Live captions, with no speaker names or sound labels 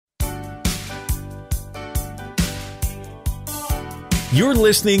You're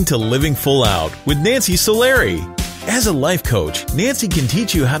listening to Living Full Out with Nancy Solari. As a life coach, Nancy can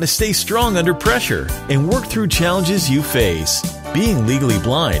teach you how to stay strong under pressure and work through challenges you face. Being legally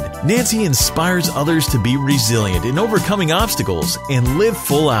blind, Nancy inspires others to be resilient in overcoming obstacles and live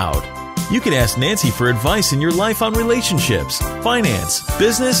full out. You can ask Nancy for advice in your life on relationships, finance,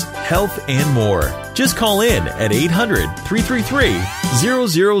 business, health, and more. Just call in at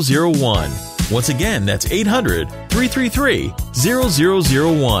 800-333-0001. Once again, that's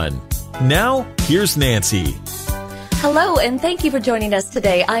 800-333-0001. Now, here's Nancy. Hello, and thank you for joining us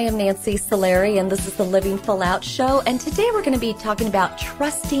today. I am Nancy Solari, and this is the Living Full Out Show. And today we're going to be talking about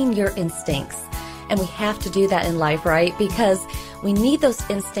trusting your instincts. And we have to do that in life, right? Because we need those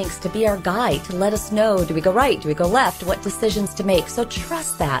instincts to be our guide, to let us know, do we go right, do we go left, what decisions to make. So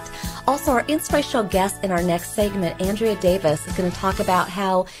trust that. Also, our inspirational guest in our next segment, Andrea Davis, is going to talk about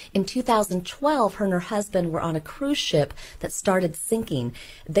how in 2012, her and her husband were on a cruise ship that started sinking.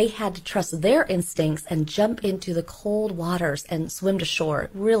 They had to trust their instincts and jump into the cold waters and swim to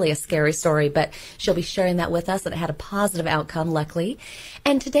shore. Really a scary story, but she'll be sharing that with us, and it had a positive outcome, luckily.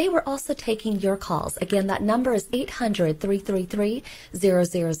 And today we're also taking your calls. Again, that number is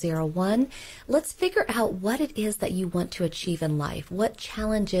 800-333-0001. Let's figure out what it is that you want to achieve in life, what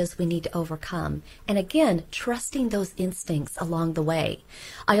challenges we need to overcome, and again, trusting those instincts along the way.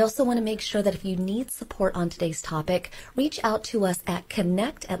 I also want to make sure that if you need support on today's topic, reach out to us at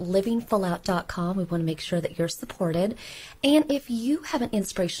connect@livingfullout.com. We want to make sure that you're supported. And if you have an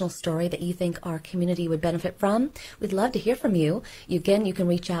inspirational story that you think our community would benefit from, we'd love to hear from you. Again, you can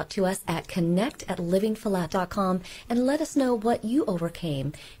reach out to us at connect@livingfullout.com and let us know what you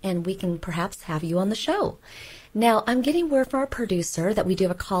overcame, and we can perhaps have you on the show. Now, I'm getting word from our producer that we do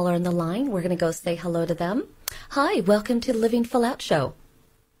have a caller on the line. We're going to go say hello to them. Hi, welcome to the Living Full Out Show.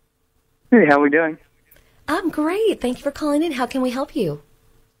 Hey, how are we doing? I'm great. Thank you for calling in. How can we help you?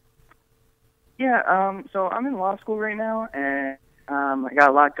 Yeah, so I'm in law school right now, and I got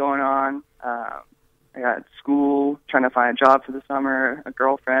a lot going on. I got school, trying to find a job for the summer, a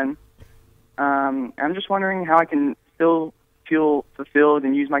girlfriend. I'm just wondering how I can still feel fulfilled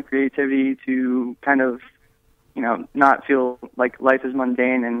and use my creativity to kind of, not feel like life is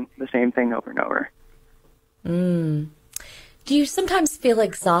mundane and the same thing over and over. Do you sometimes feel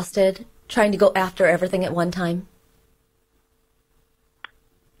exhausted trying to go after everything at one time?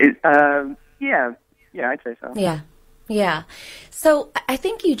 Yeah, I'd say so. Yeah. So I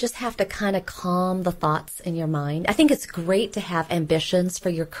think you just have to kind of calm the thoughts in your mind. I think it's great to have ambitions for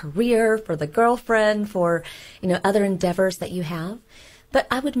your career, for the girlfriend, for, other endeavors that you have. But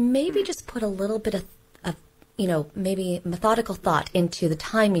I would maybe just put a little bit of maybe methodical thought into the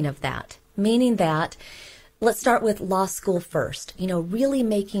timing of that. Meaning that, let's start with law school first. Really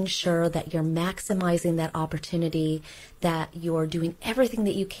making sure that you're maximizing that opportunity, that you're doing everything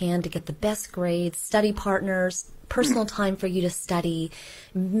that you can to get the best grades, study partners, personal time for you to study,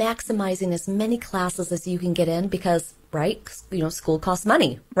 maximizing as many classes as you can get in because, right, school costs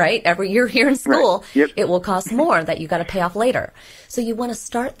money, right? Every year here in school, right. Yep. It will cost more that you got to pay off later. So you want to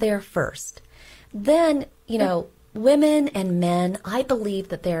start there first. Then, women and men, I believe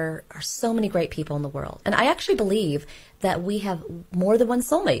that there are so many great people in the world. And I actually believe that we have more than one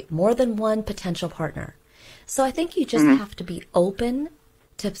soulmate, more than one potential partner. So I think you just have to be open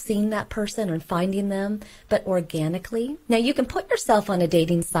to seeing that person and finding them, but organically. Now, you can put yourself on a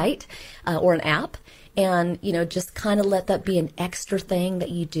dating site or an app and, just kind of let that be an extra thing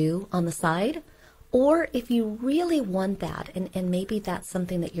that you do on the side. Or if you really want that, and maybe that's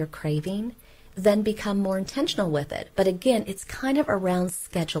something that you're craving, then become more intentional with it. But again, it's kind of around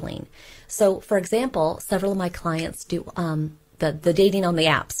scheduling. So, for example, several of my clients do the dating on the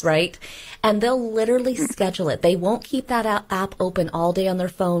apps, right? And they'll literally schedule it. They won't keep that app open all day on their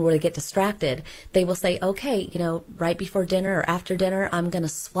phone where they get distracted. They will say, okay, right before dinner or after dinner, I'm going to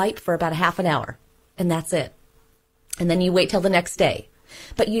swipe for about a half an hour, and that's it. And then you wait till the next day.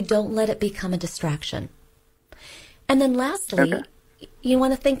 But you don't let it become a distraction. And then lastly, you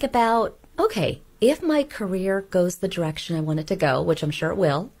want to think about, okay, if my career goes the direction I want it to go, which I'm sure it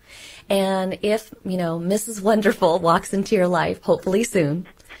will, and if, Mrs. Wonderful walks into your life, hopefully soon,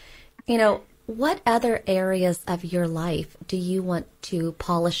 what other areas of your life do you want to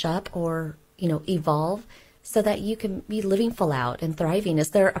polish up or, evolve so that you can be living full out and thriving?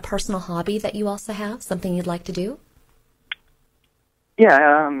 Is there a personal hobby that you also have, something you'd like to do?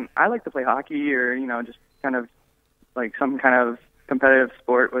 Yeah, I like to play hockey or, just kind of like some kind of competitive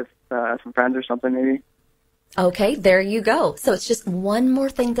sport with some friends or something maybe. Okay, there you go. So it's just one more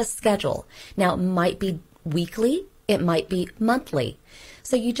thing to schedule. Now, it might be weekly, it might be monthly.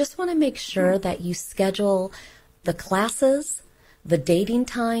 So you just want to make sure that you schedule the classes, the dating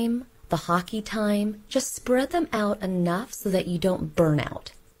time, the hockey time, just spread them out enough so that you don't burn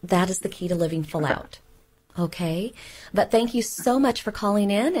out. That is the key to living full out. Okay? But thank you so much for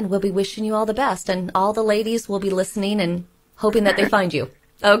calling in, and we'll be wishing you all the best. And all the ladies will be listening and hoping that they find you.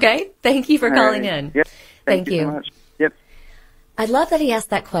 Okay? Thank you for calling in. Yep. Thank you. So much. Yep. I love that he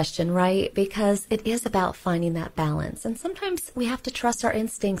asked that question, right? Because it is about finding that balance. And sometimes we have to trust our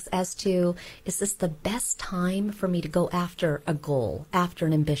instincts as to, is this the best time for me to go after a goal, after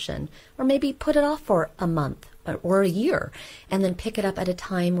an ambition? Or maybe put it off for a month or a year and then pick it up at a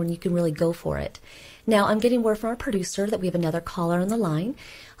time when you can really go for it. Now, I'm getting word from our producer that we have another caller on the line.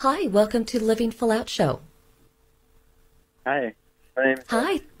 Hi, welcome to the Living Full Out Show. Hi. My name's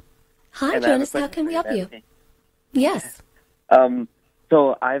Hi. Hi, and Jonas. How can we help you? Yes.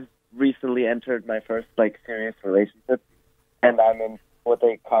 So I've recently entered my first serious relationship, and I'm in what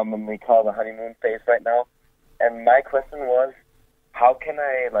they commonly call the honeymoon phase right now. And my question was, how can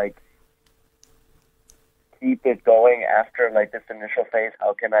I keep it going after this initial phase?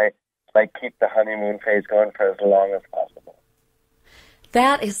 How can I keep the honeymoon phase going for as long as possible?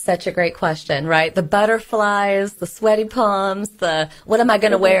 That is such a great question, right? The butterflies, the sweaty palms, the what am I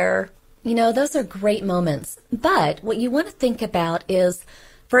going to wear? Those are great moments. But what you want to think about is,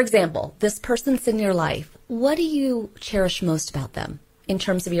 for example, this person's in your life. What do you cherish most about them in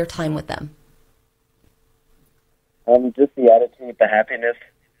terms of your time with them? Just the attitude, the happiness,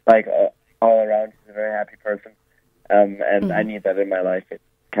 all around. She's a very happy person. And I need that in my life. It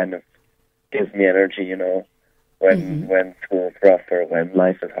kind of gives me energy, when school's rough or when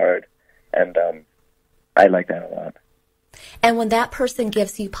life is hard. And I like that a lot. And when that person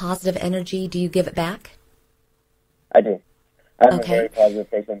gives you positive energy, do you give it back? I do. I'm a very positive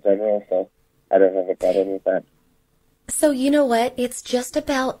person in general, so I don't have a problem with that. So you know what? It's just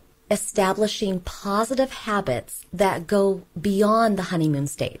about establishing positive habits that go beyond the honeymoon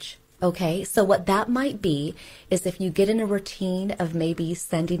stage. Okay, so what that might be is if you get in a routine of maybe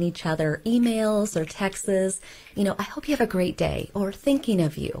sending each other emails or texts, I hope you have a great day, or thinking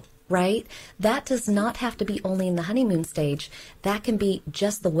of you, right? That does not have to be only in the honeymoon stage. That can be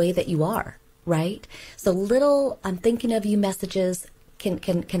just the way that you are, right? So little I'm thinking of you messages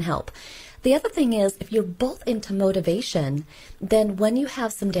can help. The other thing is, if you're both into motivation, then when you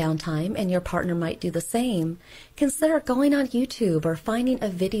have some downtime, and your partner might do the same, consider going on YouTube or finding a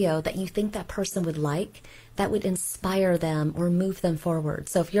video that you think that person would like, that would inspire them or move them forward.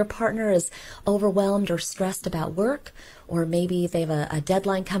 So if your partner is overwhelmed or stressed about work, or maybe they have a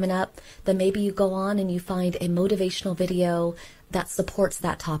deadline coming up, then maybe you go on and you find a motivational video that supports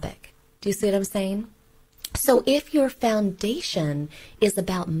that topic. Do you see what I'm saying? So if your foundation is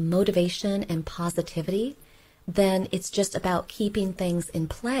about motivation and positivity, then it's just about keeping things in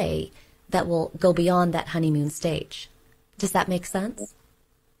play that will go beyond that honeymoon stage. Does that make sense?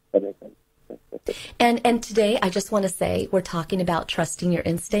 That makes sense. And today, I just want to say, we're talking about trusting your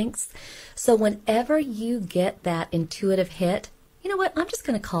instincts. So whenever you get that intuitive hit, you know what? I'm just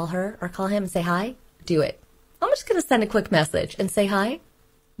going to call her or call him and say hi. Do it. I'm just going to send a quick message and say hi.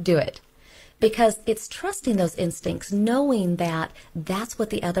 Do it. Because it's trusting those instincts, knowing that that's what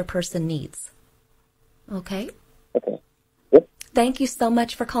the other person needs. Okay? Okay. Yep. Thank you so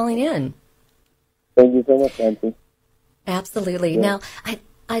much for calling in. Thank you so much, Nancy. Absolutely. Yeah. Now,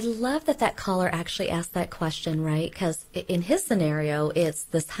 I love that caller actually asked that question, right? Because in his scenario, it's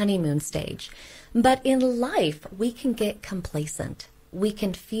this honeymoon stage. But in life, we can get complacent. We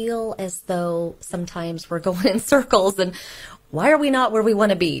can feel as though sometimes we're going in circles and why are we not where we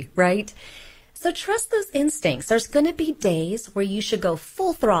want to be, right? So trust those instincts. There's going to be days where you should go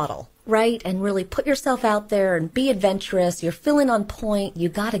full throttle, right? And really put yourself out there and be adventurous. You're feeling on point. You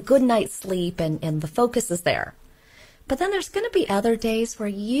got a good night's sleep and the focus is there. But then there's going to be other days where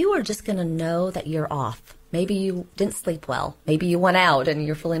you are just going to know that you're off. Maybe you didn't sleep well. Maybe you went out and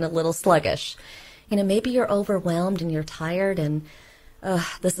you're feeling a little sluggish. Maybe you're overwhelmed and you're tired and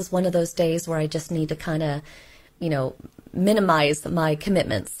this is one of those days where I just need to kind of, minimize my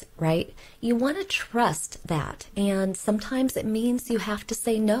commitments, right? You want to trust that. And sometimes it means you have to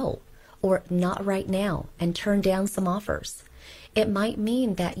say no or not right now and turn down some offers. It might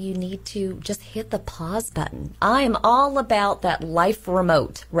mean that you need to just hit the pause button. I am all about that life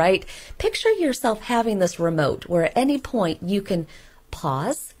remote, right? Picture yourself having this remote where at any point you can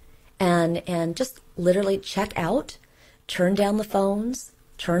pause and just literally check out, turn down the phones,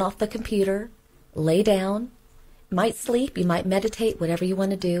 turn off the computer, lay down, might sleep, you might meditate, whatever you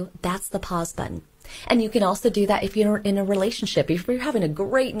want to do. That's the pause button. And you can also do that if you're in a relationship. If you're having a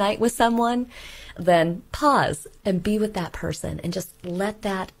great night with someone, then pause and be with that person and just let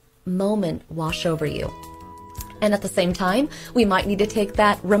that moment wash over you. And at the same time, we might need to take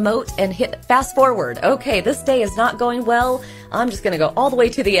that remote and hit fast forward. Okay, this day is not going well. I'm just going to go all the way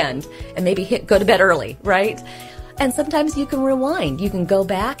to the end and maybe go to bed early, right? And sometimes you can rewind. You can go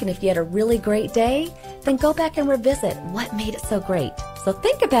back, and if you had a really great day, then go back and revisit what made it so great. So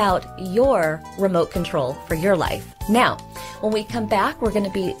think about your remote control for your life. Now, when we come back, we're going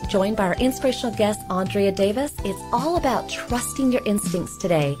to be joined by our inspirational guest, Andrea Davis. It's all about trusting your instincts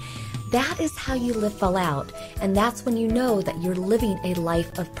today. That is how you live full out, and that's when you know that you're living a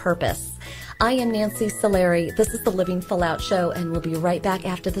life of purpose. I am Nancy Solari. This is the Living Full Out Show, and we'll be right back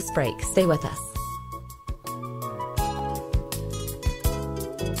after this break. Stay with us.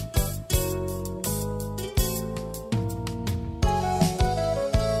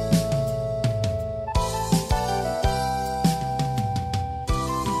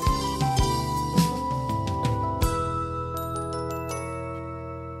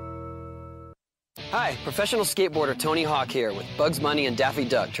 Hi, professional skateboarder Tony Hawk here with Bugs Bunny and Daffy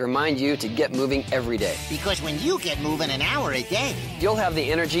Duck to remind you to get moving every day. Because when you get moving an hour a day, you'll have the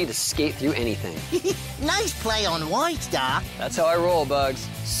energy to skate through anything. Nice play on words, Doc. That's how I roll, Bugs.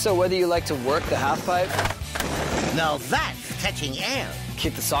 So whether you like to work the half pipe, now that's catching air,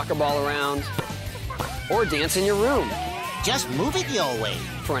 kick the soccer ball around, or dance in your room, just move it your way.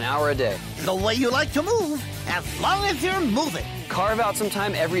 For an hour a day. The way you like to move, as long as you're moving. Carve out some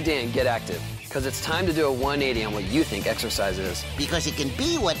time every day and get active. Because it's time to do a 180 on what you think exercise is. Because it can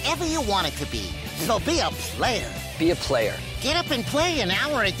be whatever you want it to be. So be a player. Be a player. Get up and play an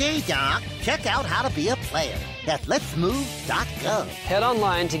hour a day, Doc. Check out how to be a player at letsmove.gov. Head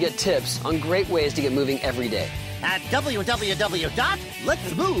online to get tips on great ways to get moving every day. At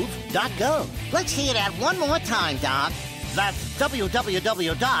www.letsmove.gov. Let's hear that one more time, Doc. That's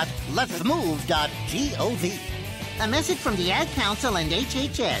www.letsmove.gov. A message from the Ad Council and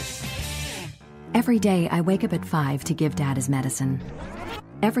HHS. Every day I wake up at 5 to give Dad his medicine.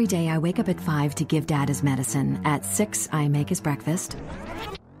 Every day I wake up at 5 to give Dad his medicine. At 6 I make his breakfast.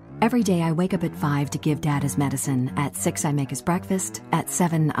 Every day I wake up at 5 to give Dad his medicine. At 6 I make his breakfast. At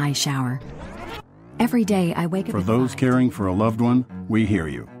 7 I shower. Every day I wake up For those caring for a loved one, we hear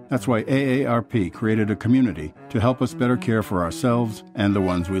you. That's why AARP created a community to help us better care for ourselves and the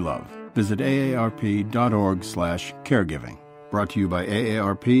ones we love. Visit aarp.org/caregiving. Brought to you by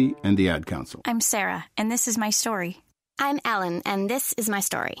AARP and the Ad Council. I'm Sarah, and this is my story. I'm Ellen, and this is my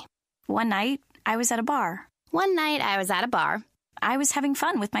story. One night, I was at a bar. I was having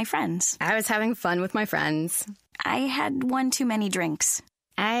fun with my friends. I had one too many drinks.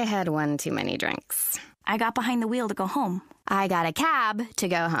 I got behind the wheel to go home. I got a cab to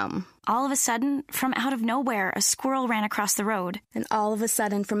go home. All of a sudden, from out of nowhere, a squirrel ran across the road.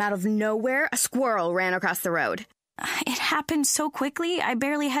 It happened so quickly, I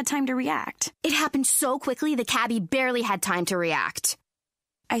barely had time to react. The cabbie barely had time to react.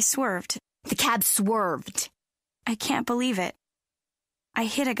 I swerved. The cab swerved. I can't believe it. I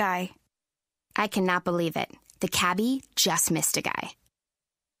hit a guy. I cannot believe it. The cabbie just missed a guy.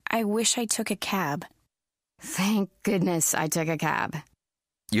 I wish I took a cab. Thank goodness I took a cab.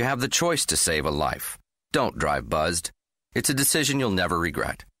 You have the choice to save a life. Don't drive buzzed. It's a decision you'll never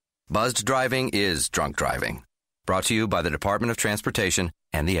regret. Buzzed driving is drunk driving. Brought to you by the Department of Transportation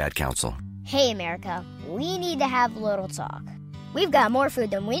and the Ad Council. Hey, America, we need to have a little talk. We've got more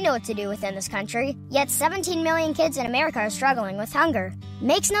food than we know what to do with in this country, yet 17 million kids in America are struggling with hunger.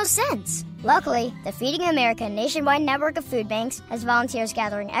 Makes no sense. Luckily, the Feeding America nationwide network of food banks has volunteers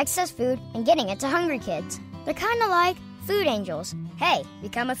gathering excess food and getting it to hungry kids. They're kind of like food angels. Hey,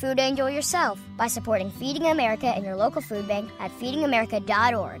 become a food angel yourself by supporting Feeding America in your local food bank at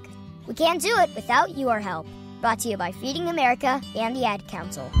feedingamerica.org. We can't do it without your help. Brought to you by Feeding America and the Ad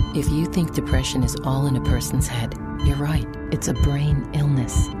Council. If you think depression is all in a person's head, you're right. It's a brain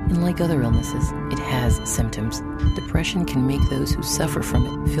illness. And like other illnesses, it has symptoms. Depression can make those who suffer from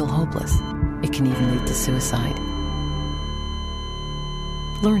it feel hopeless. It can even lead to suicide.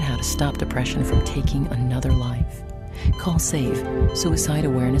 Learn how to stop depression from taking another life. Call SAVE, Suicide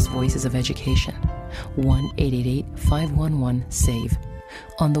Awareness Voices of Education, 1-888-511-SAVE,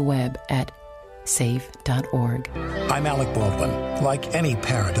 on the web at save.org. I'm Alec Baldwin. Like any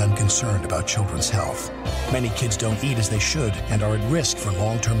parent, I'm concerned about children's health. Many kids don't eat as they should and are at risk for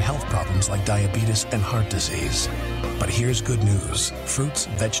long-term health problems like diabetes and heart disease. But here's good news. Fruits,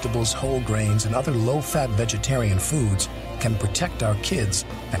 vegetables, whole grains, and other low-fat vegetarian foods can protect our kids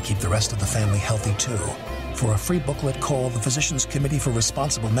and keep the rest of the family healthy too. For a free booklet, call the Physicians Committee for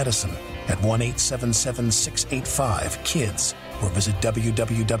Responsible Medicine at 1-877-685-KIDS or visit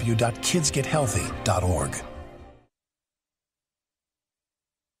www.kidsgethealthy.org.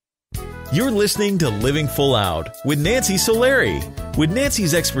 You're listening to Living Full Out with Nancy Solari. With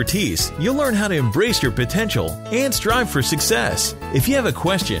Nancy's expertise, you'll learn how to embrace your potential and strive for success. If you have a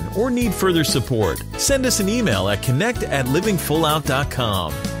question or need further support, send us an email at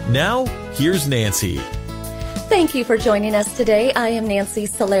connect@livingfullout.com. Now, here's Nancy. Thank you for joining us today. I am Nancy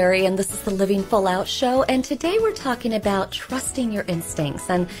Solari, and this is the Living Full Out Show. And today we're talking about trusting your instincts.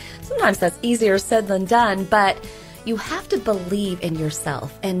 And sometimes that's easier said than done, but you have to believe in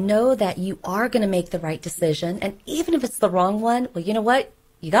yourself and know that you are going to make the right decision. And even if it's the wrong one, well, you know what?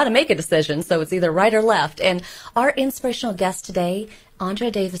 You got to make a decision, so it's either right or left. And our inspirational guest today,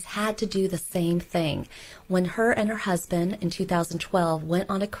 Andrea Davis, had to do the same thing. When her and her husband in 2012 went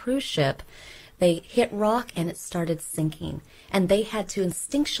on a cruise ship, they hit rock and it started sinking. And they had to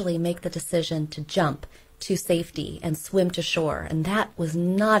instinctually make the decision to jump to safety and swim to shore. And that was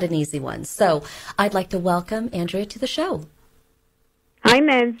not an easy one. So I'd like to welcome Andrea to the show. Hi,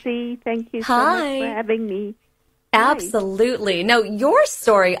 Nancy. Thank you so Hi. much for having me. Absolutely. No, your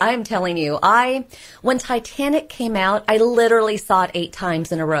story, I'm telling you, when Titanic came out, I literally saw it 8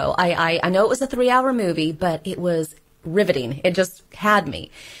 times in a row. I know it was a 3-hour movie, but it was riveting. It just had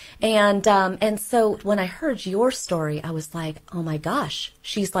me. And so when I heard your story, I was like, oh my gosh,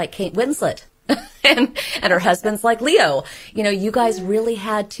 she's like Kate Winslet. and her husband's like Leo. You know, you guys really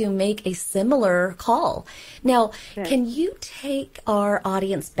had to make a similar call. Now, can you take our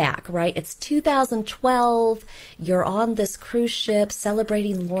audience back, right? It's 2012. You're on this cruise ship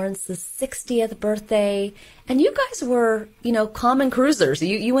celebrating Lawrence's 60th birthday. And you guys were, you know, common cruisers.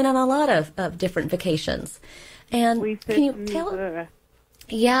 You went on a lot of different vacations. And we can you tell? were.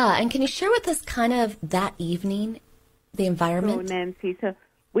 Yeah. And can you share with us kind of that evening, the environment? So, Nancy, so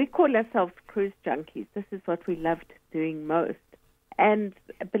we call ourselves cruise junkies. This is what we loved doing most. And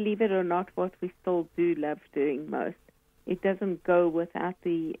believe it or not, what we still do love doing most. It doesn't go without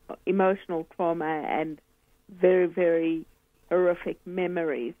the emotional trauma and very, very horrific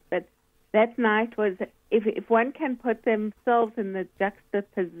memories. But that night was, if one can put themselves in the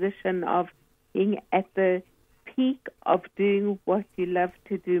juxtaposition of being at the peak of doing what you love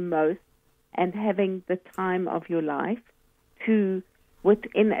to do most and having the time of your life, to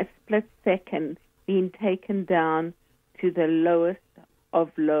within a split second being taken down to the lowest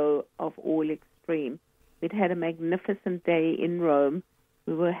of low of all extreme. We'd had a magnificent day in Rome.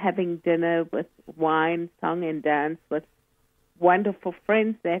 We were having dinner with wine, song, and dance with wonderful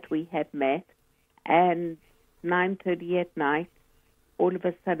friends that we had met. And 9:30 at night, all of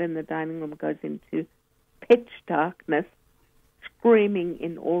a sudden the dining room goes into pitch darkness, screaming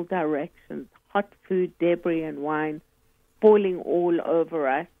in all directions, hot food, debris, and wine falling all over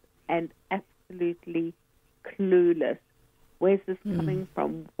us, and absolutely clueless. Where's this coming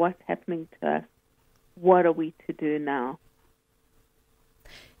from? What's happening to us? What are we to do now?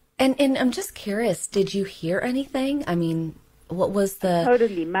 And I'm just curious, did you hear anything? I mean, what was the...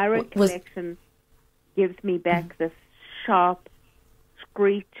 Totally. My recollection gives me back this sharp,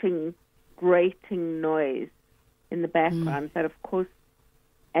 screeching, grating noise in the background. But of course,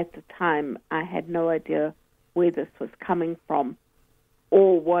 at the time, I had no idea where this was coming from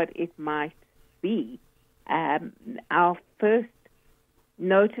or what it might be. Our first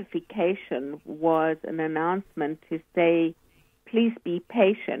notification was an announcement to say, please be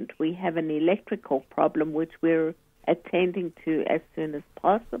patient. We have an electrical problem which we're attending to as soon as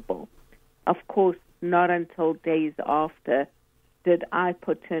possible. Of course, not until days after did I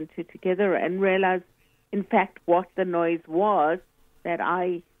put 2 and 2 together and realize, in fact, what the noise was that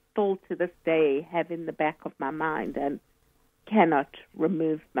I still to this day have in the back of my mind and cannot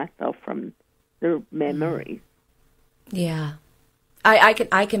remove myself from the memories. Yeah.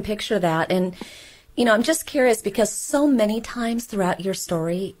 I can picture that. And, you know, I'm just curious because so many times throughout your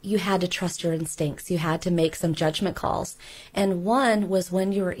story, you had to trust your instincts. You had to make some judgment calls. And one was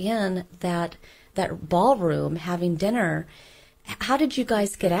when you were in that ballroom having dinner. How did you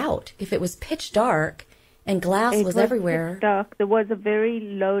guys get out? If it was pitch dark and glass was everywhere. Pitch dark. There was a very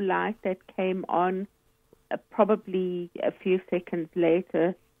low light that came on probably a few seconds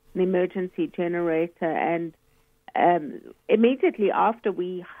later, an emergency generator, and immediately after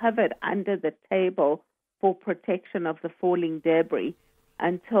we hovered under the table for protection of the falling debris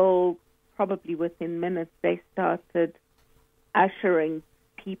until probably within minutes they started ushering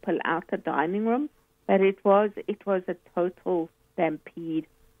people out the dining room. But it was a total stampede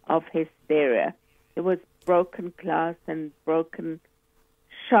of hysteria. There was broken glass and broken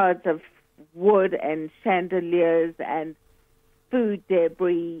shards of wood and chandeliers and food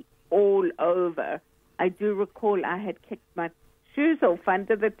debris all over. I do recall I had kicked my shoes off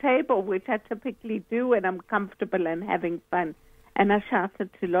under the table, which I typically do when I'm comfortable and having fun. And I shouted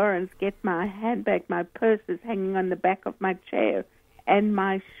to Lawrence, get my handbag, my purse is hanging on the back of my chair, and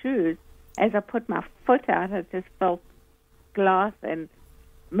my shoes. As I put my foot out, I just felt glass and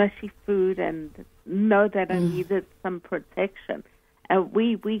mushy food and know that I needed some protection.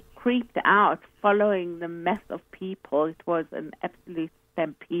 We creeped out following the mass of people. It was an absolute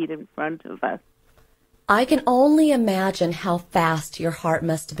stampede in front of us. I can only imagine how fast your heart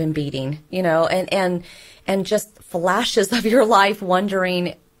must have been beating, and just flashes of your life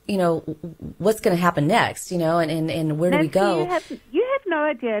wondering, what's going to happen next, and where do we go? You have no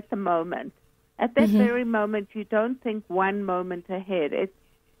idea at the moment. At that very moment, you don't think one moment ahead.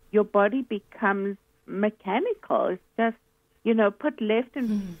 Your body becomes mechanical. It's just, put left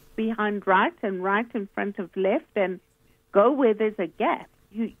in behind right and right in front of left and go where there's a gap.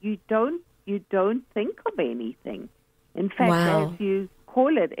 You don't think of anything. In fact, as you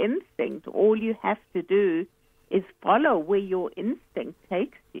call it instinct, all you have to do is follow where your instinct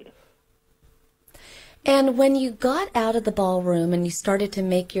takes you. And when you got out of the ballroom and you started to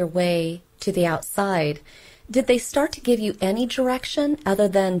make your way to the outside, did they start to give you any direction other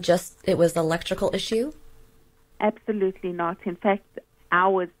than just it was an electrical issue? Absolutely not. In fact,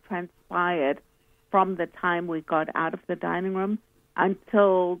 hours transpired from the time we got out of the dining room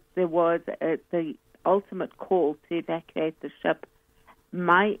until there was the ultimate call to evacuate the ship.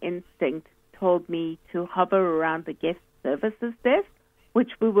 My instinct told me to hover around the guest services desk,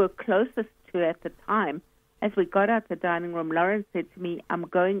 which we were closest to at the time. As we got out the dining room, Lawrence said to me, I'm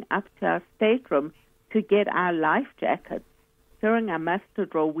going up to our stateroom to get our life jackets. During our muster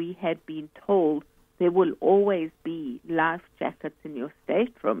draw, we had been told there will always be life jackets in your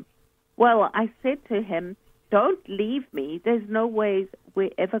stateroom. Well, I said to him, don't leave me. There's no way we're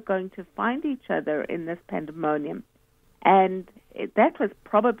ever going to find each other in this pandemonium. And that was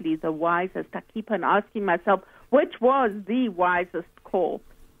probably the wisest. I keep on asking myself, which was the wisest call?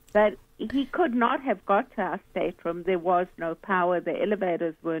 But he could not have got to our stateroom. There was no power. The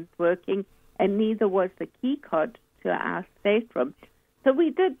elevators weren't working, and neither was the key card to our stateroom. So we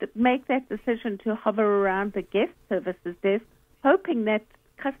did make that decision to hover around the guest services desk, hoping that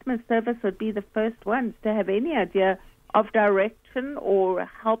customer service would be the first ones to have any idea of direction or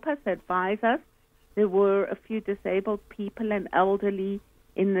help us, advise us. There were a few disabled people and elderly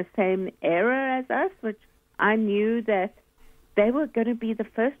in the same area as us, which I knew that they were going to be the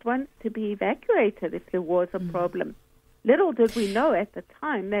first ones to be evacuated if there was a problem. Little did we know at the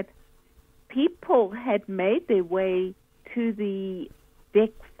time that people had made their way to the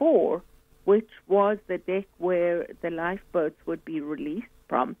deck 4, which was the deck where the lifeboats would be released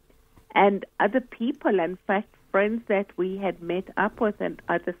from. And other people, in fact, friends that we had met up with and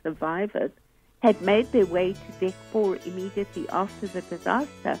other survivors, had made their way to deck 4 immediately after the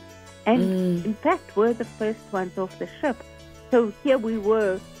disaster. And, in fact, were the first ones off the ship. So here we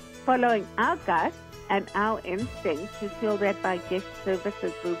were following our gut and our instinct to feel that by guest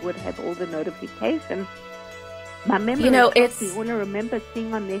services we would have all the notifications. My memory all I remember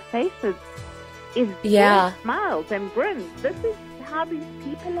seeing on their faces is smiles and grins. This is how these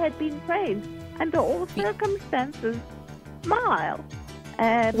people had been trained under all circumstances. Smile.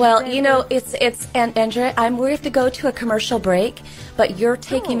 Well, it's and Andrea, we have to go to a commercial break, but you're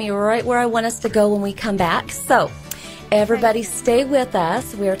taking me right where I want us to go when we come back. So, everybody stay with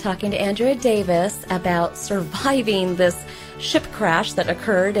us. We are talking to Andrea Davis about surviving this ship crash that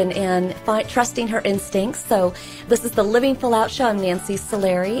occurred and trusting her instincts. So, this is the Living Full Out Show. I'm Nancy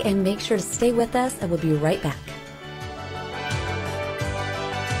Solari, and make sure to stay with us, and we'll be right back.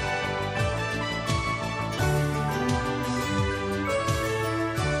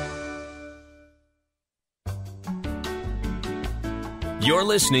 You're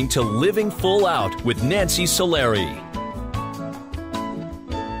listening to Living Full Out with Nancy Solari.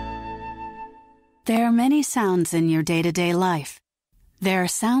 There are many sounds in your day-to-day life. There are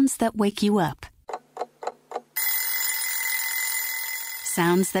sounds that wake you up.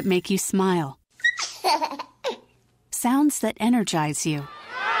 Sounds that make you smile. Sounds that energize you.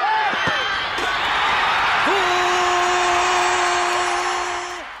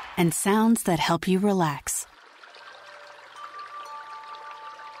 And sounds that help you relax.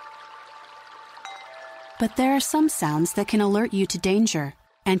 But there are some sounds that can alert you to danger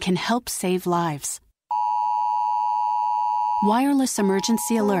and can help save lives. Wireless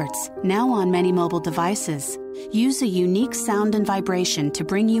emergency alerts, now on many mobile devices, use a unique sound and vibration to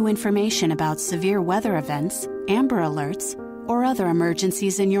bring you information about severe weather events, Amber Alerts, or other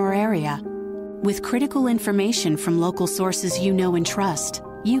emergencies in your area. With critical information from local sources you know and trust,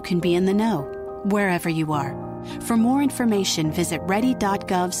 you can be in the know, wherever you are. For more information, visit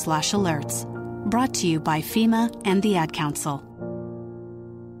ready.gov/alerts. Brought to you by FEMA and the Ad Council.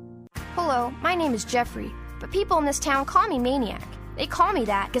 Hello, my name is Jeffrey, but people in this town call me Maniac. They call me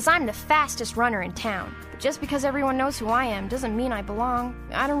that because I'm the fastest runner in town. But just because everyone knows who I am doesn't mean I belong.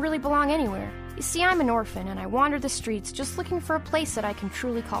 I don't really belong anywhere. You see, I'm an orphan, and I wander the streets just looking for a place that I can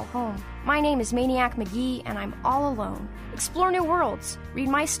truly call home. My name is Maniac McGee, and I'm all alone. Explore new worlds. Read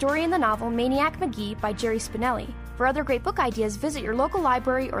my story in the novel Maniac McGee by Jerry Spinelli. For other great book ideas, visit your local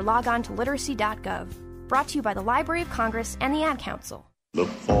library or log on to literacy.gov. Brought to you by the Library of Congress and the Ad Council. Look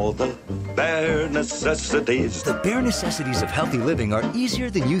for the bare necessities. The bare necessities of healthy living are easier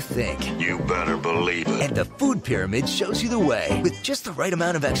than you think. You better believe it. And the food pyramid shows you the way. With just the right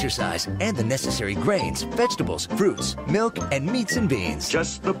amount of exercise and the necessary grains, vegetables, fruits, milk, and meats and beans.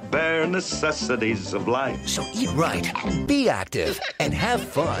 Just the bare necessities of life. So eat right, be active, and have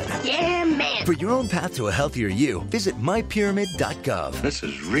fun. Yeah, man. For your own path to a healthier you, visit mypyramid.gov. This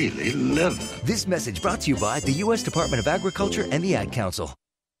is really living. This message brought to you by the U.S. Department of Agriculture and the Ad Council.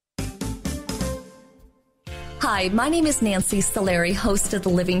 Hi, my name is Nancy Solari, host of the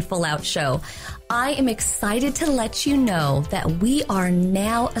Living Full Out Show. I am excited to let you know that we are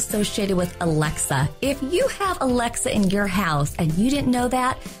now associated with Alexa. If you have Alexa in your house and you didn't know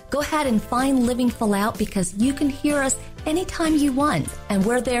that, go ahead and find Living Full Out because you can hear us anytime you want, and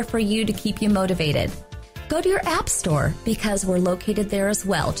we're there for you to keep you motivated. Go to your app store because we're located there as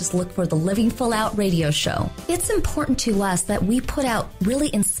well. Just look for the Living Full Out radio show. It's important to us that we put out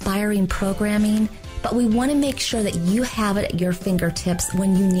really inspiring programming, but we want to make sure that you have it at your fingertips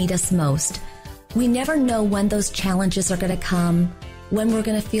when you need us most. We never know when those challenges are going to come, when we're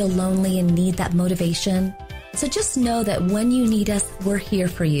going to feel lonely and need that motivation. So just know that when you need us, we're here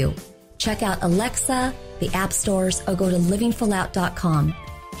for you. Check out Alexa, the app stores, or go to livingfullout.com.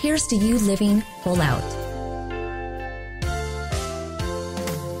 Here's to you living full out.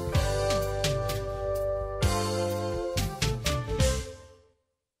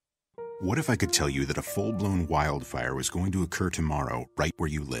 What if I could tell you that a full-blown wildfire was going to occur tomorrow right where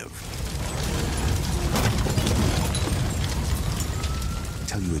you live?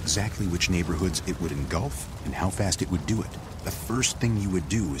 Tell you exactly which neighborhoods it would engulf and how fast it would do it. The first thing you would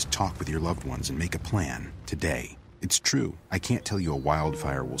do is talk with your loved ones and make a plan today. It's true, I can't tell you a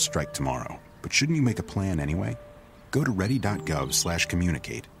wildfire will strike tomorrow, but shouldn't you make a plan anyway? Go to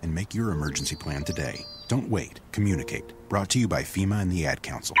ready.gov/communicate and make your emergency plan today. Don't wait, communicate. Brought to you by FEMA and the Ad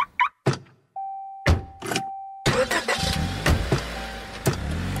Council.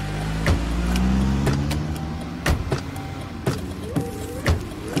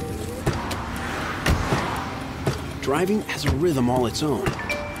 Driving has a rhythm all its own.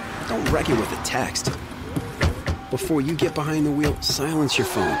 Don't wreck it with a text. Before you get behind the wheel, silence your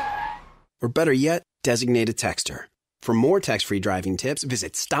phone. Or better yet, designate a texter. For more text-free driving tips,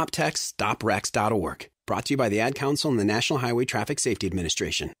 visit stoptextstoprex.org. Brought to you by the Ad Council and the National Highway Traffic Safety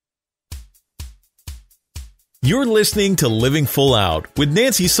Administration. You're listening to Living Full Out with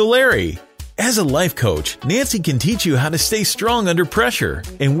Nancy Solari. As a life coach, Nancy can teach you how to stay strong under pressure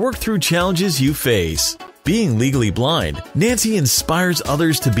and work through challenges you face. Being legally blind, Nancy inspires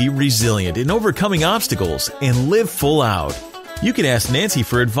others to be resilient in overcoming obstacles and live full out. You can ask Nancy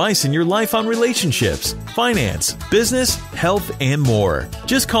for advice in your life on relationships, finance, business, health, and more.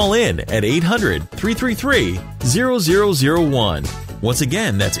 Just call in at 800-333-0001. Once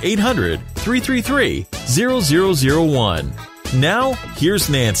again, that's 800-333-0001. Now,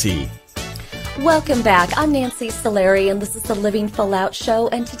 here's Nancy. Welcome back. I'm Nancy Solari, and this is the Living Full Out Show.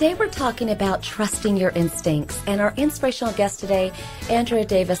 And today we're talking about trusting your instincts. And our inspirational guest today, Andrea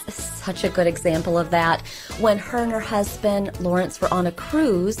Davis, is such a good example of that. When her and her husband, Lawrence, were on a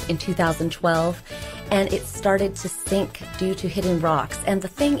cruise in 2012, and it started to sink due to hitting rocks. And the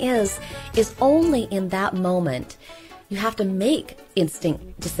thing is only in that moment you have to make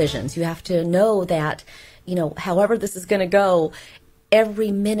instinct decisions. You have to know that, however this is going to go,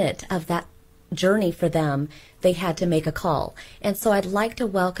 every minute of that journey for them, they had to make a call. And so I'd like to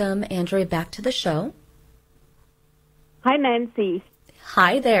welcome Andrea back to the show. Hi, Nancy.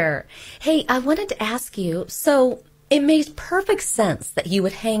 Hi there. Hey, I wanted to ask you, so it made perfect sense that you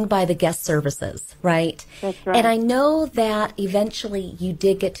would hang by the guest services, right? That's right. And I know that eventually you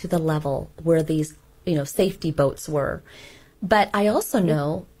did get to the level where these, safety boats were. But I also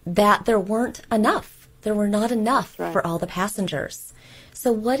know that there weren't enough. There were not enough for all the passengers.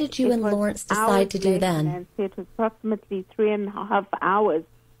 So what did you and Lawrence decide to do then? Nancy, it was approximately 3.5 hours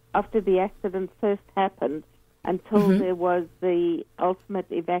after the accident first happened until there was the ultimate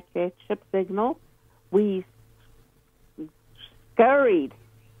evacuate ship signal. We scurried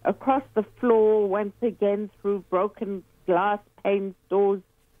across the floor once again through broken glass panes, doors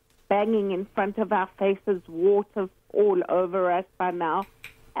banging in front of our faces, water all over us by now.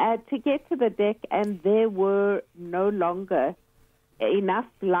 to get to the deck, and there were no longer enough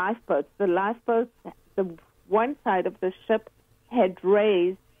lifeboats. The lifeboats, the one side of the ship had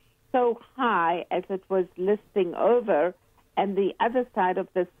raised so high as it was listing over, and the other side of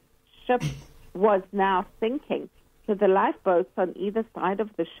the ship was now sinking. So the lifeboats on either side of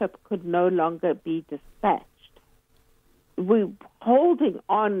the ship could no longer be dispatched. We were holding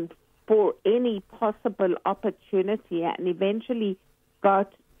on for any possible opportunity and eventually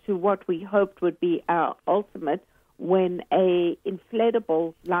got to what we hoped would be our ultimate when a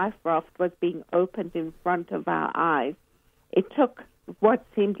inflatable life raft was being opened in front of our eyes. It took what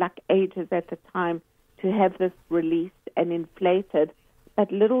seemed like ages at the time to have this released and inflated,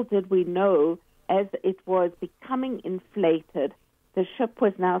 but little did we know, as it was becoming inflated, the ship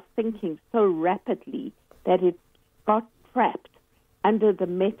was now sinking so rapidly that it got trapped under the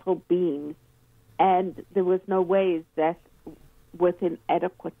metal beams, and there was no ways that within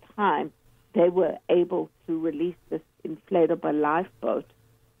adequate time they were able to release this inflatable lifeboat,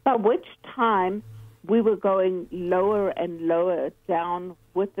 by which time we were going lower and lower down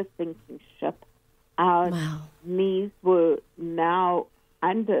with the sinking ship. Our knees were now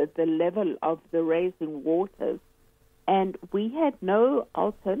under the level of the rising waters, and we had no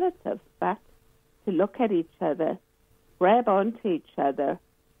alternative but to look at each other, grab onto each other.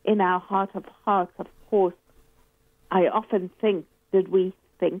 In our heart of hearts, of course, I often think, did we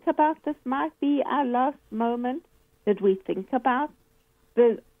think about this might be our last moment? Did we think about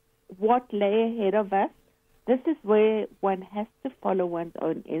what lay ahead of us? This is where one has to follow one's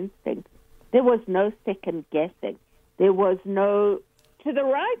own instinct. There was no second guessing. There was no, to the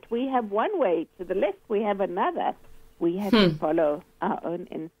right we have one way, to the left we have another. We had to follow our own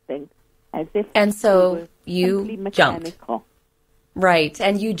instinct as if and so we were you mechanical. Jumped. Right,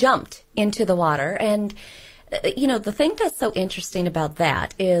 and you jumped into the water. And, you know, the thing that's so interesting about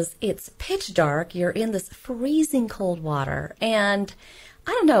that is it's pitch dark. You're in this freezing cold water. And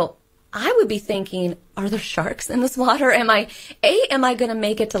I don't know, I would be thinking, are there sharks in this water? Am I going to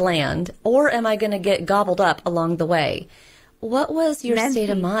make it to land, or am I going to get gobbled up along the way? What was your Nancy, state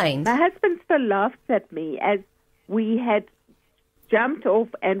of mind? My husband still laughs at me as we had jumped off,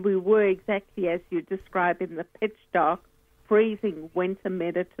 and we were exactly as you describe in the pitch dark, freezing winter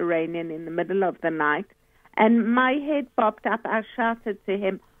Mediterranean in the middle of the night. And my head bobbed up. I shouted to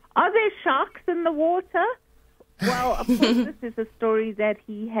him, "Are there sharks in the water?" Well, of course, this is a story that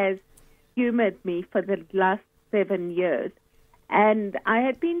he has humored me for the last 7 years. And I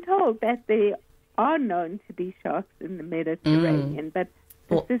had been told that there are known to be sharks in the Mediterranean, but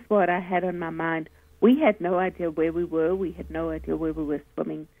this is what I had on my mind. We had no idea where we were. We had no idea where we were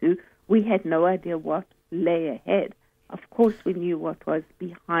swimming to. We had no idea what lay ahead. Of course, we knew what was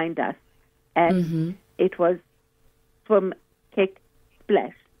behind us. And it was swim, kick,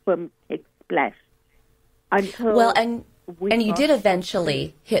 splash, swim, kick, splash. Until and you did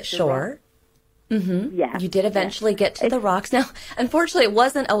eventually hit shore. Yeah, you did eventually get to the rocks. Now, unfortunately,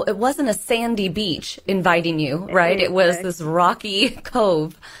 it wasn't a sandy beach inviting you, right? It was this rocky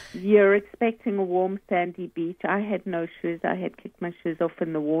cove. You're expecting a warm sandy beach. I had no shoes. I had kicked my shoes off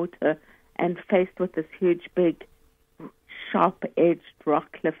in the water, and faced with this huge, big, sharp-edged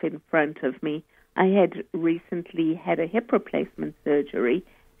rock cliff in front of me. I had recently had a hip replacement surgery,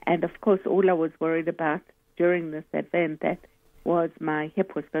 and of course, all I was worried about during this event that was my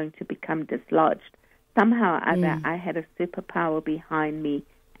hip was going to become dislodged. Somehow or other, I had a superpower behind me,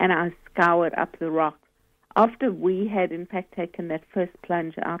 and I scoured up the rocks. After we had, in fact, taken that first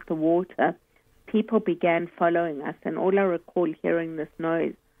plunge out the water, people began following us, and all I recall hearing this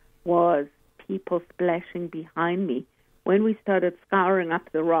noise was people splashing behind me. When we started scouring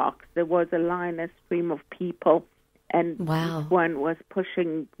up the rocks, there was a line, a stream of people, and one was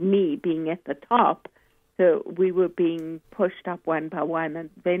pushing me, being at the top. So we were being pushed up one by one,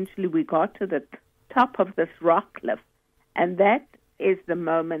 and eventually we got to the top of this rock cliff. And that is the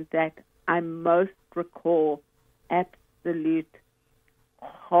moment that I most recall absolute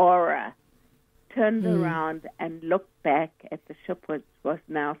horror. Turned around and looked back at the ship, which was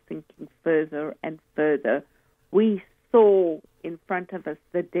now sinking further and further. We saw in front of us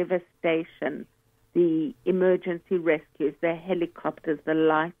the devastation, the emergency rescues, the helicopters, the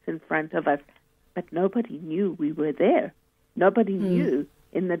lights in front of us. But nobody knew we were there. Nobody knew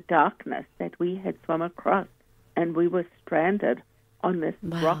in the darkness that we had swum across, and we were stranded on this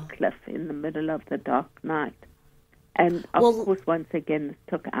rock cliff in the middle of the dark night. And of course, once again, this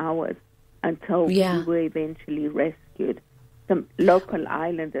took hours until we were eventually rescued. Some local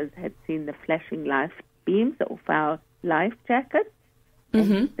islanders had seen the flashing life beams of our life jackets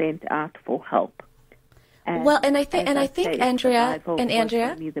and sent out for help. And I think Andrea,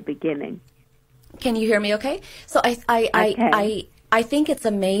 only the beginning. Can you hear me? Okay. So I think it's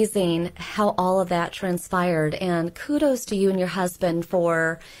amazing how all of that transpired, and kudos to you and your husband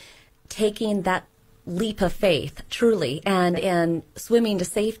for taking that leap of faith, truly, and swimming to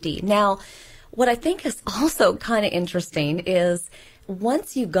safety. Now, what I think is also kind of interesting is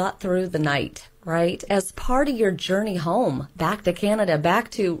once you got through the night, right, as part of your journey home, back to Canada, back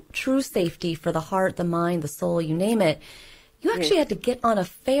to true safety for the heart, the mind, the soul, you name it, you actually had to get on a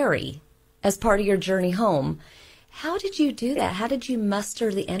ferry as part of your journey home. How did you do that? How did you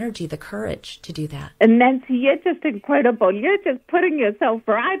muster the energy, the courage to do that? And Nancy, you're just incredible. You're just putting yourself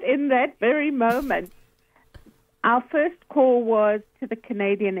right in that very moment. Our first call was to the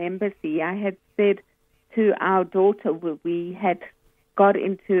Canadian Embassy. I had said to our daughter, we had got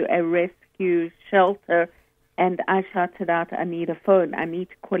into a rescue shelter, and I shouted out, I need a phone. I need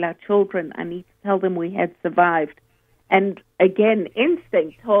to call our children. I need to tell them we had survived. And again,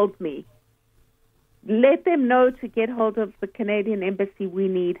 instinct told me, let them know to get hold of the Canadian Embassy. We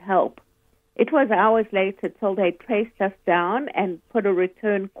need help. It was hours later till they traced us down and put a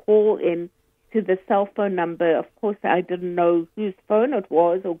return call in to the cell phone number. Of course, I didn't know whose phone it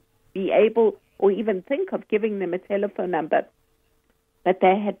was or be able or even think of giving them a telephone number. But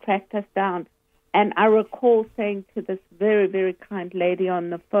they had tracked us down. And I recall saying to this very, very kind lady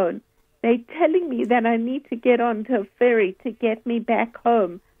on the phone, they're telling me that I need to get onto a ferry to get me back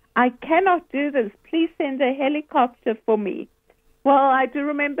home. I cannot do this. Please send a helicopter for me. Well, I do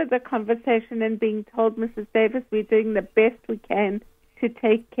remember the conversation and being told, Mrs. Davis, we're doing the best we can to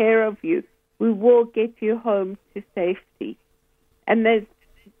take care of you. We will get you home to safety. And there's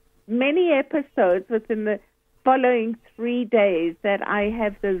many episodes within the following 3 days that I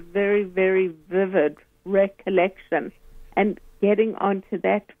have this very, very vivid recollection. And getting onto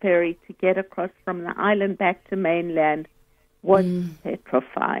that ferry to get across from the island back to mainland was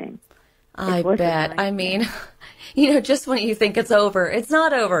petrifying. I bet. I mean, just when you think it's over, it's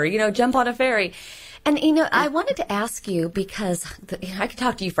not over. Jump on a ferry. And, I wanted to ask you, because I could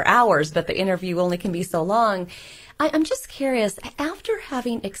talk to you for hours, but the interview only can be so long. I'm just curious, after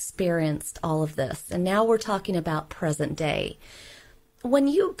having experienced all of this, and now we're talking about present day, when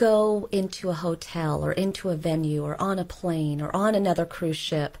you go into a hotel or into a venue or on a plane or on another cruise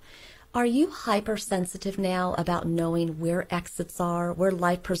ship, are you hypersensitive now about knowing where exits are, where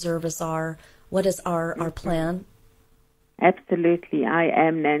life preservers are? What is our plan? Absolutely, I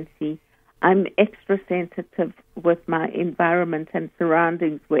am, Nancy. I'm extra sensitive with my environment and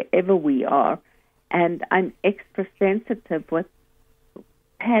surroundings wherever we are. And I'm extra sensitive with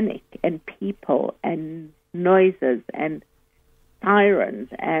panic and people and noises and sirens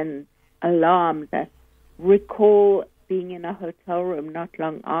and alarms. I recall being in a hotel room not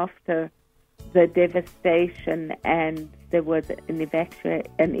long after the devastation, and there was an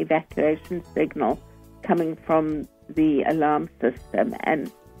evacuation signal coming from the alarm system,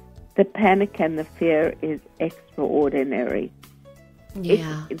 and the panic and the fear is extraordinary.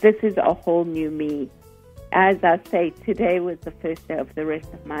 Yeah. This is a whole new me. As I say, today was the first day of the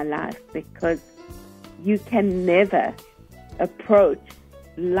rest of my life, because you can never approach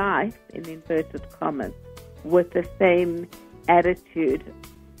life, in inverted commas, with the same attitude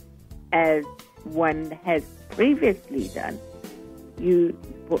as one has previously done.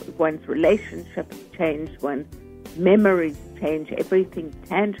 One's relationships change, one's memories change, everything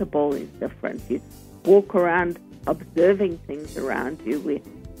tangible is different. You walk around observing things around you. We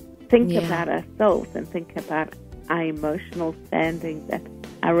think about ourselves and think about our emotional standings and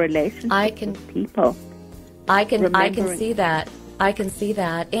our relationships with people. I can see that. I can see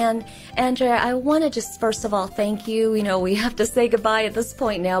that. And Andrea, I want to just first of all thank you. We have to say goodbye at this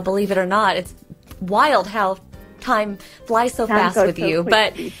point now, believe it or not. It's wild how time flies so fast with you.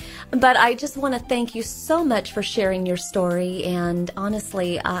 But I just want to thank you so much for sharing your story. And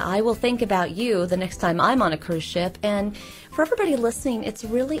honestly, I will think about you the next time I'm on a cruise ship. And for everybody listening, it's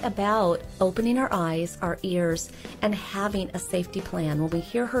really about opening our eyes, our ears, and having a safety plan. When we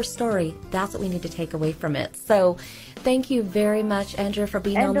hear her story, that's what we need to take away from it. So thank you very much, Andrea, for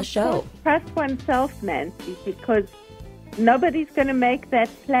being on the show. Trust oneself, Nancy, because nobody's going to make that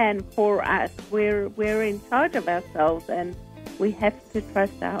plan for us. We're in charge of ourselves, and we have to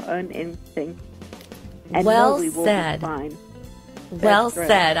trust our own instincts. And well we will said. Be fine. Well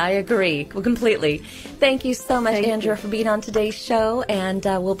said. I agree completely. Thank you so much, Andrea, for being on today's show, and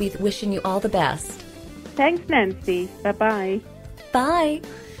we'll be wishing you all the best. Thanks, Nancy. Bye-bye. Bye.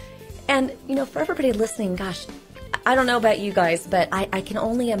 And, for everybody listening, gosh, I don't know about you guys, but I can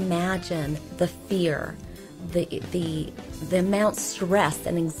only imagine the fear the amount of stress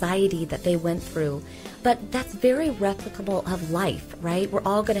and anxiety that they went through. But that's very replicable of life, right? We're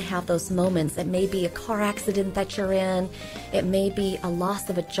all going to have those moments. It may be a car accident that you're in. It may be a loss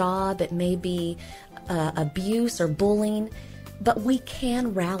of a job. It may be abuse or bullying. But we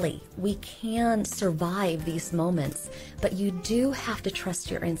can rally. We can survive these moments. But you do have to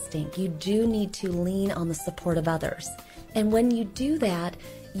trust your instinct. You do need to lean on the support of others. And when you do that,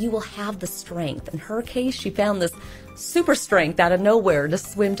 you will have the strength. In her case, she found this super strength out of nowhere to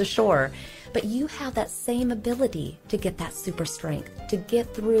swim to shore. But you have that same ability to get that super strength, to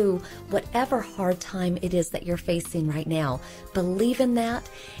get through whatever hard time it is that you're facing right now. Believe in that,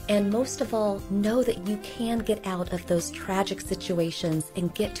 and most of all, know that you can get out of those tragic situations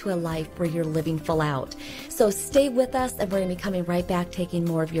and get to a life where you're living full out. So stay with us, and we're going to be coming right back taking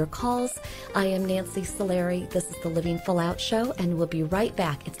more of your calls. I am Nancy Solari. This is the Living Full Out Show, and we'll be right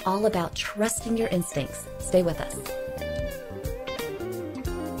back. It's all about trusting your instincts. Stay with us.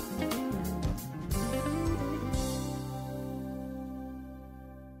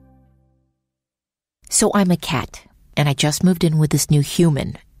 So I'm a cat, and I just moved in with this new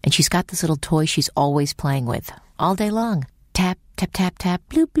human, and she's got this little toy she's always playing with, all day long. Tap, tap, tap, tap,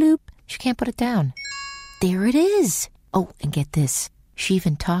 bloop, bloop. She can't put it down. There it is. Oh, and get this. She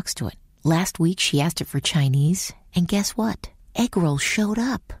even talks to it. Last week, she asked it for Chinese, and guess what? Egg rolls showed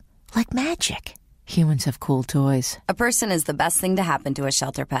up. Like magic. Humans have cool toys. A person is the best thing to happen to a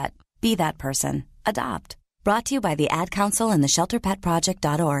shelter pet. Be that person. Adopt. Brought to you by the Ad Council and the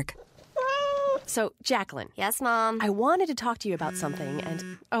ShelterPetProject.org. So, Jacqueline. Yes, Mom? I wanted to talk to you about something,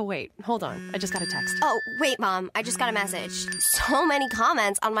 and... Oh, wait, hold on. I just got a text. Oh, wait, Mom. I just got a message. So many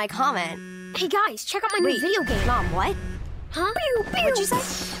comments on my comment. Hey, guys, check out my new video game. Mom, what? Huh? What'd you say?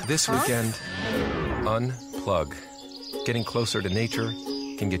 This weekend, unplug. Getting closer to nature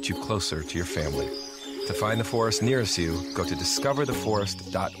can get you closer to your family. To find the forest nearest you, go to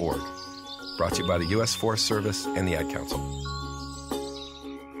discovertheforest.org. Brought to you by the U.S. Forest Service and the Ad Council.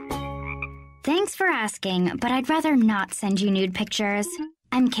 Thanks for asking, but I'd rather not send you nude pictures.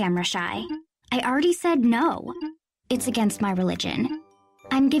 I'm camera shy. I already said no. It's against my religion.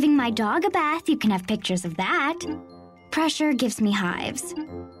 I'm giving my dog a bath. You can have pictures of that. Pressure gives me hives.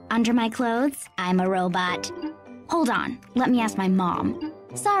 Under my clothes, I'm a robot. Hold on, let me ask my mom.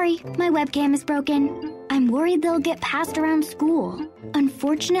 Sorry, my webcam is broken. I'm worried they'll get passed around school.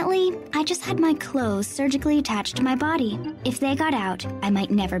 Unfortunately, I just had my clothes surgically attached to my body. If they got out, I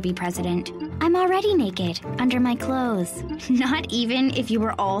might never be president. I'm already naked, under my clothes. Not even if you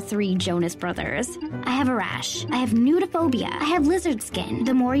were all three Jonas Brothers. I have a rash. I have nudophobia. I have lizard skin.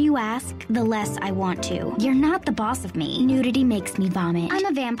 The more you ask, the less I want to. You're not the boss of me. Nudity makes me vomit. I'm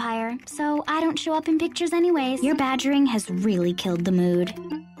a vampire, so I don't show up in pictures anyways. Your badgering has really killed the mood.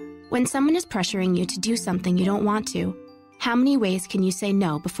 When someone is pressuring you to do something you don't want to, how many ways can you say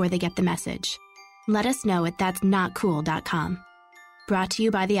no before they get the message? Let us know at that'snotcool.com. Brought to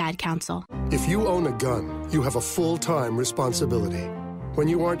you by the Ad Council. If you own a gun, you have a full-time responsibility. When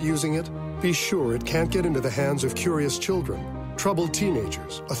you aren't using it, be sure it can't get into the hands of curious children, troubled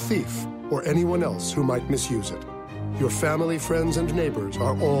teenagers, a thief, or anyone else who might misuse it. Your family, friends, and neighbors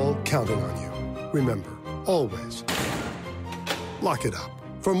are all counting on you. Remember, always, lock it up.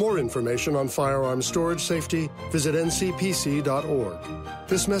 For more information on firearm storage safety, visit ncpc.org.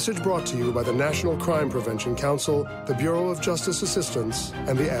 This message brought to you by the National Crime Prevention Council, the Bureau of Justice Assistance,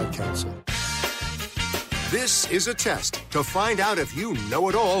 and the Ad Council. This is a test to find out if you know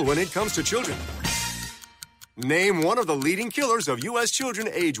it all when it comes to children. Name one of the leading killers of U.S. children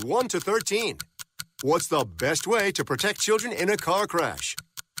age 1 to 13. What's the best way to protect children in a car crash?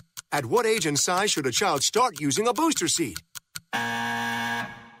 At what age and size should a child start using a booster seat?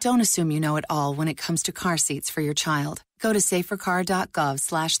 Don't assume you know it all when it comes to car seats for your child. Go to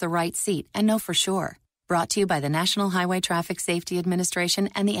safercar.gov/the-right-seat and know for sure. Brought to you by the National Highway Traffic Safety Administration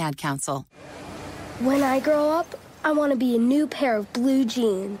and the Ad Council. When I grow up, I want to be a new pair of blue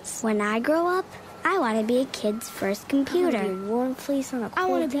jeans. When I grow up, I want to be a kid's first computer. I want to be a warm fleece on a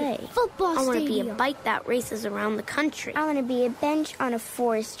cold day. Be a football I want to be stadium. a bike that races around the country. I want to be a bench on a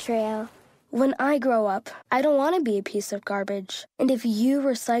forest trail. When I grow up, I don't want to be a piece of garbage. And if you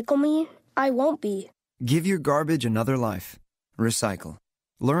recycle me, I won't be. Give your garbage another life. Recycle.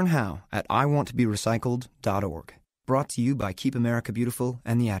 Learn how at iwanttoberecycled.org. Brought to you by Keep America Beautiful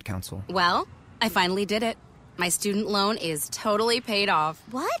and the Ad Council. Well, I finally did it. My student loan is totally paid off.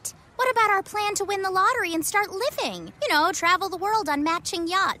 What? What about our plan to win the lottery and start living? You know, travel the world on matching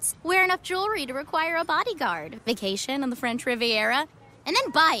yachts, wear enough jewelry to require a bodyguard, vacation on the French Riviera, and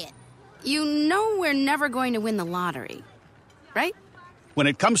then buy it. You know we're never going to win the lottery, right? When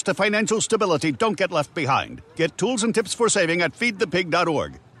it comes to financial stability, don't get left behind. Get tools and tips for saving at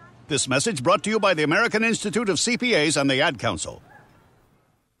feedthepig.org. This message brought to you by the American Institute of CPAs and the Ad Council.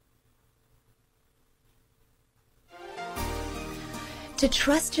 To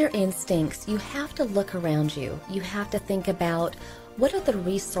trust your instincts, you have to look around you. You have to think about what are the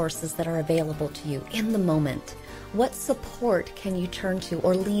resources that are available to you in the moment. What support can you turn to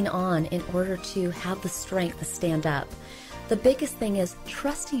or lean on in order to have the strength to stand up? The biggest thing is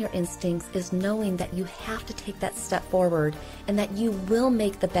trusting your instincts is knowing that you have to take that step forward and that you will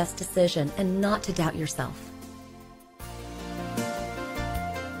make the best decision and not to doubt yourself.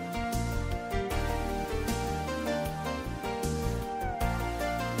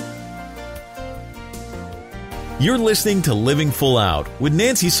 You're listening to Living Full Out with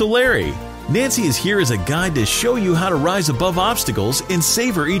Nancy Solari. Nancy is here as a guide to show you how to rise above obstacles and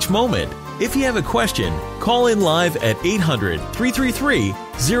savor each moment. If you have a question, call in live at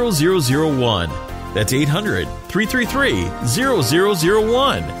 800-333-0001. That's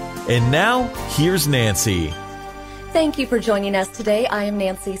 800-333-0001. And now, here's Nancy. Thank you for joining us today. I am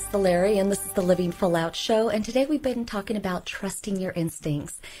Nancy Solari, and this is the Living Full Out Show. And today we've been talking about trusting your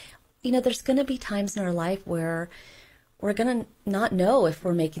instincts. You know, there's going to be times in our life where we're going to not know if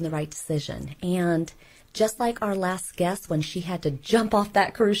we're making the right decision. And just like our last guest, when she had to jump off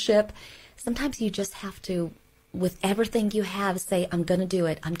that cruise ship, sometimes you just have to, with everything you have, say, I'm going to do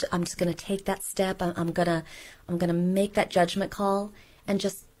it. I'm just going to take that step. I'm going to make that judgment call. And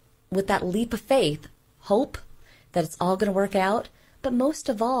just with that leap of faith, hope that it's all going to work out. But most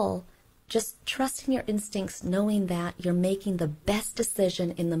of all, just trusting your instincts, knowing that you're making the best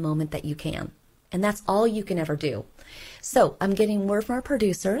decision in the moment that you can. And that's all you can ever do. So I'm getting word from our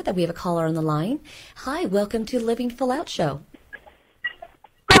producer that we have a caller on the line. Hi, welcome to Living Full Out Show.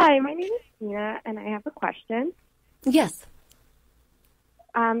 Hi, my name is Tina, and I have a question. Yes.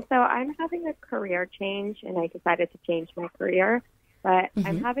 So I'm having a career change, and I decided to change my career, but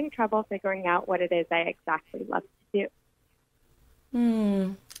I'm having trouble figuring out what it is I exactly love to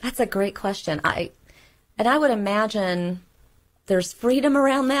do. That's a great question. I would imagine there's freedom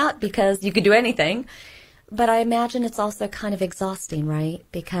around that because you could do anything. But I imagine it's also kind of exhausting, right?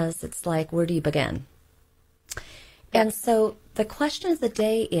 Because it's like, where do you begin? And so the question of the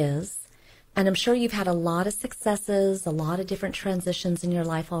day is, and I'm sure you've had a lot of successes, a lot of different transitions in your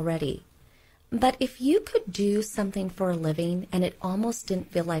life already. But if you could do something for a living and it almost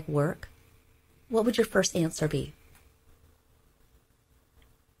didn't feel like work, what would your first answer be?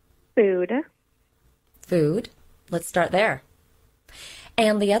 Food. Food. Let's start there.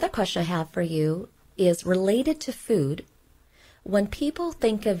 And the other question I have for you is related to food. When people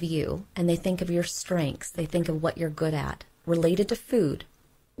think of you and they think of your strengths, they think of what you're good at, related to food,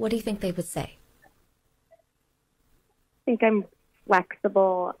 what do you think they would say? I think I'm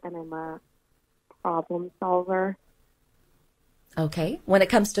flexible and I'm a problem solver. Okay. When it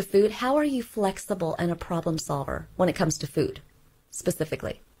comes to food, how are you flexible and a problem solver when it comes to food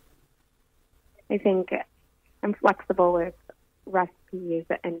specifically? I think I'm flexible with recipes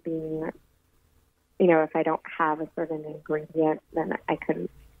and being, if I don't have a certain ingredient, then I can,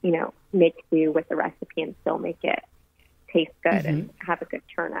 make do with the recipe and still make it taste good and have a good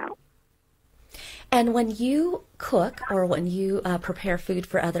turnout. And when you cook or when you prepare food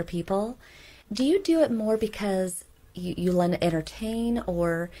for other people, do you do it more because you want to entertain,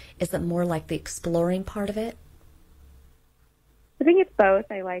 or is it more like the exploring part of it? I think it's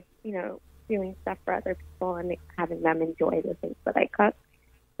both. I like, doing stuff for other people and having them enjoy the things that I cook.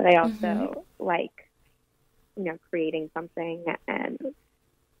 But I also like, creating something and,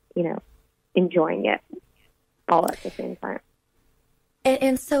 enjoying it all at the same time.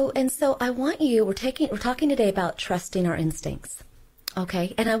 And so I want you, we're talking today about trusting our instincts.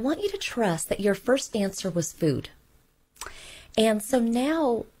 Okay. And I want you to trust that your first answer was food. And so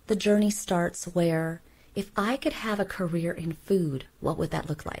now the journey starts where if I could have a career in food, what would that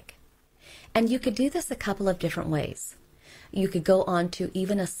look like? And you could do this a couple of different ways. You could go on to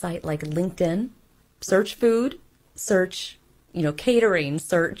even a site like LinkedIn, search food, search, catering,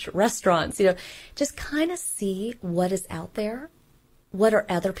 search restaurants, just kind of see what is out there. What are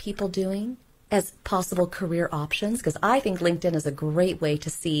other people doing as possible career options? Because I think LinkedIn is a great way to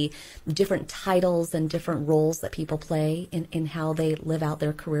see different titles and different roles that people play in how they live out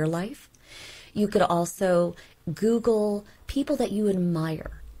their career life. You could also Google people that you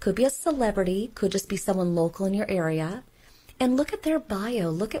admire. Could be a celebrity, could just be someone local in your area, and look at their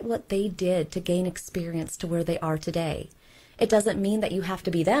bio. Look at what they did to gain experience to where they are today. It doesn't mean that you have to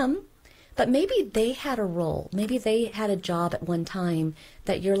be them, but maybe they had a role. Maybe they had a job at one time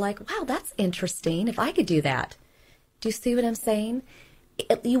that you're like, wow, that's interesting. If I could do that. Do you see what I'm saying?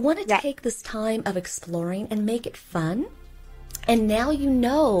 you want to take this time of exploring and make it fun. And now you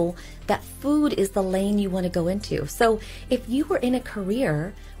know that food is the lane you want to go into. So if you were in a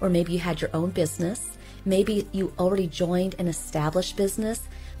career, or maybe you had your own business, maybe you already joined an established business,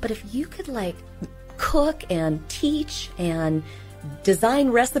 but if you could like cook and teach and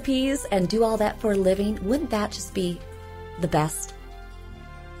design recipes and do all that for a living, wouldn't that just be the best?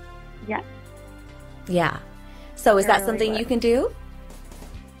 Yeah. Yeah. So is that something you can do?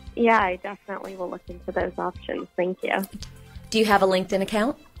 Yeah, I definitely will look into those options. Thank you. Do you have a LinkedIn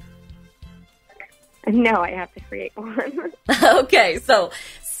account? No, I have to create one. Okay, so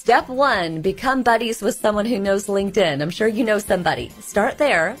step 1, become buddies with someone who knows LinkedIn. I'm sure you know somebody. Start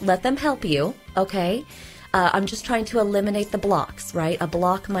there. Let them help you, okay? I'm just trying to eliminate the blocks, right? A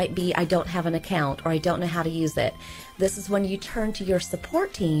block might be I don't have an account or I don't know how to use it. This is when you turn to your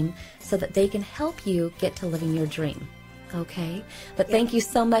support team so that they can help you get to living your dream, okay? But thank you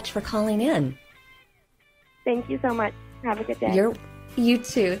so much for calling in. Thank you so much. Have a good day. You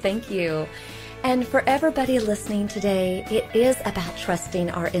too. Thank you. And for everybody listening today, it is about trusting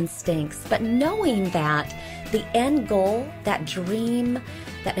our instincts, but knowing that the end goal, that dream,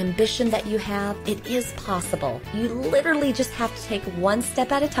 that ambition that you have, it is possible. You literally just have to take one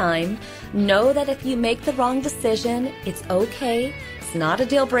step at a time. Know that if you make the wrong decision, it's okay. It's not a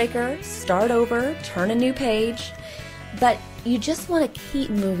deal breaker. Start over, turn a new page. But you just want to keep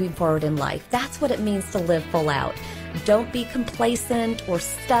moving forward in life. That's what it means to live full out. Don't be complacent or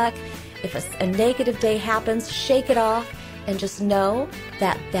stuck. If a negative day happens, shake it off and just know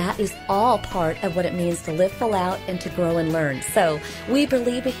that that is all part of what it means to live full out and to grow and learn. So we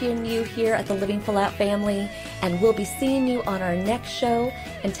believe in you here at the Living Full Out family, and we'll be seeing you on our next show.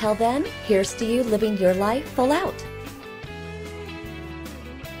 Until then, here's to you living your life full out.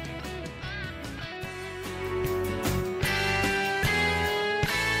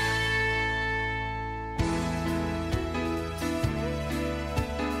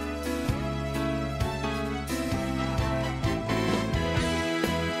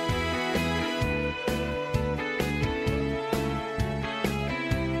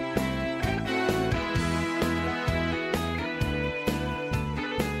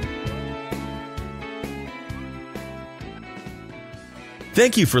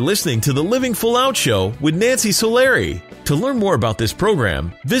 Thank you for listening to the Living Full Out Show with Nancy Solari. To learn more about this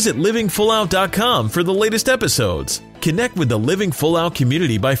program, visit livingfullout.com for the latest episodes. Connect with the Living Full Out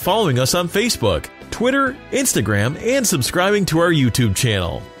community by following us on Facebook, Twitter, Instagram, and subscribing to our YouTube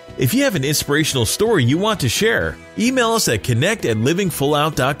channel. If you have an inspirational story you want to share, email us at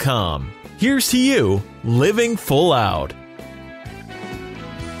connect@livingfullout.com. Here's to you, living full out.